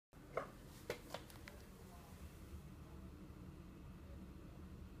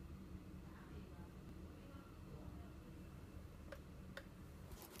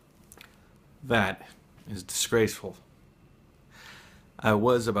That is disgraceful. I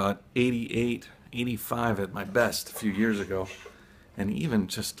was about 88, 85 at my best a few years ago, and even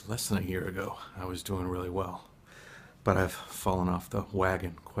just less than a year ago, I was doing really well. But I've fallen off the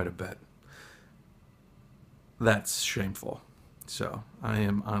wagon quite a bit. That's shameful. So I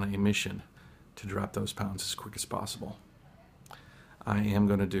am on a mission to drop those pounds as quick as possible. I am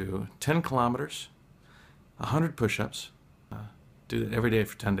going to do 10 kilometers, 100 push-ups, do that every day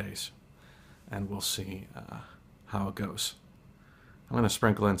for 10 days, and we'll see how it goes. I'm going to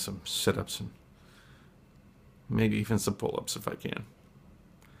sprinkle in some sit-ups and maybe even some pull-ups if I can.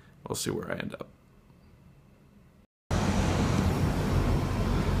 We'll see where I end up.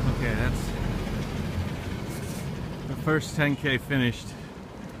 Okay, that's the first 10K finished.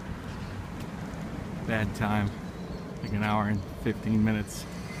 Bad time, like an hour and 15 minutes,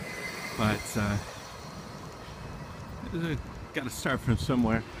 but got to start from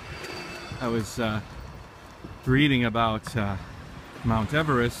somewhere. I was reading about Mount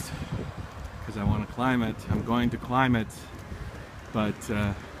Everest because I want to climb it. I'm going to climb it, but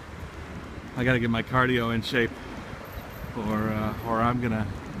I got to get my cardio in shape, or I'm gonna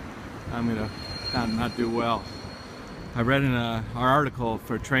not do well. I read in our article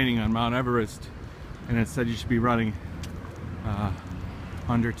for training on Mount Everest, and it said you should be running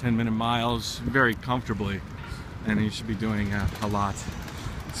under 10-minute miles very comfortably, and you should be doing a lot.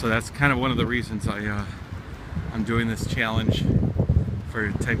 So that's kind of one of the reasons I'm doing this challenge for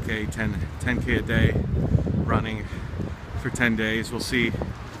 10K a day, running for 10 days. We'll see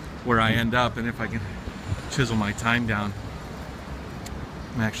where I end up and if I can chisel my time down.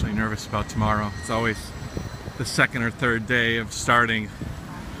 I'm actually nervous about tomorrow. It's always the second or third day of starting.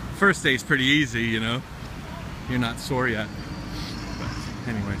 First day's pretty easy, you know. You're not sore yet. But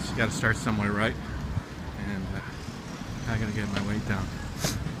anyways, you gotta start somewhere, right? And I gotta get my weight down.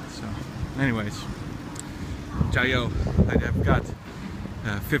 So, anyways, JaYoe, I've got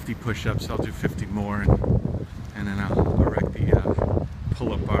 50 push-ups. I'll do 50 more, and then I'll erect the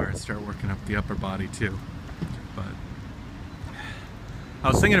pull-up bar and start working up the upper body too. But I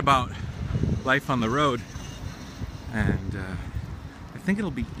was thinking about life on the road, and I think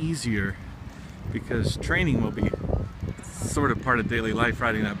it'll be easier because training will be sort of part of daily life,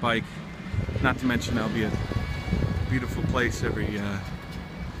 riding that bike. Not to mention there'll be a beautiful place every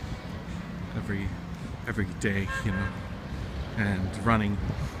day, you know, and running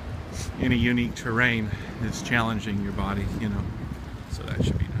in a unique terrain is challenging your body, you know, so that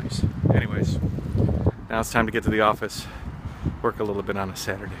should be nice. Anyways, now it's time to get to the office, work a little bit on a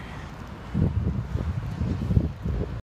Saturday.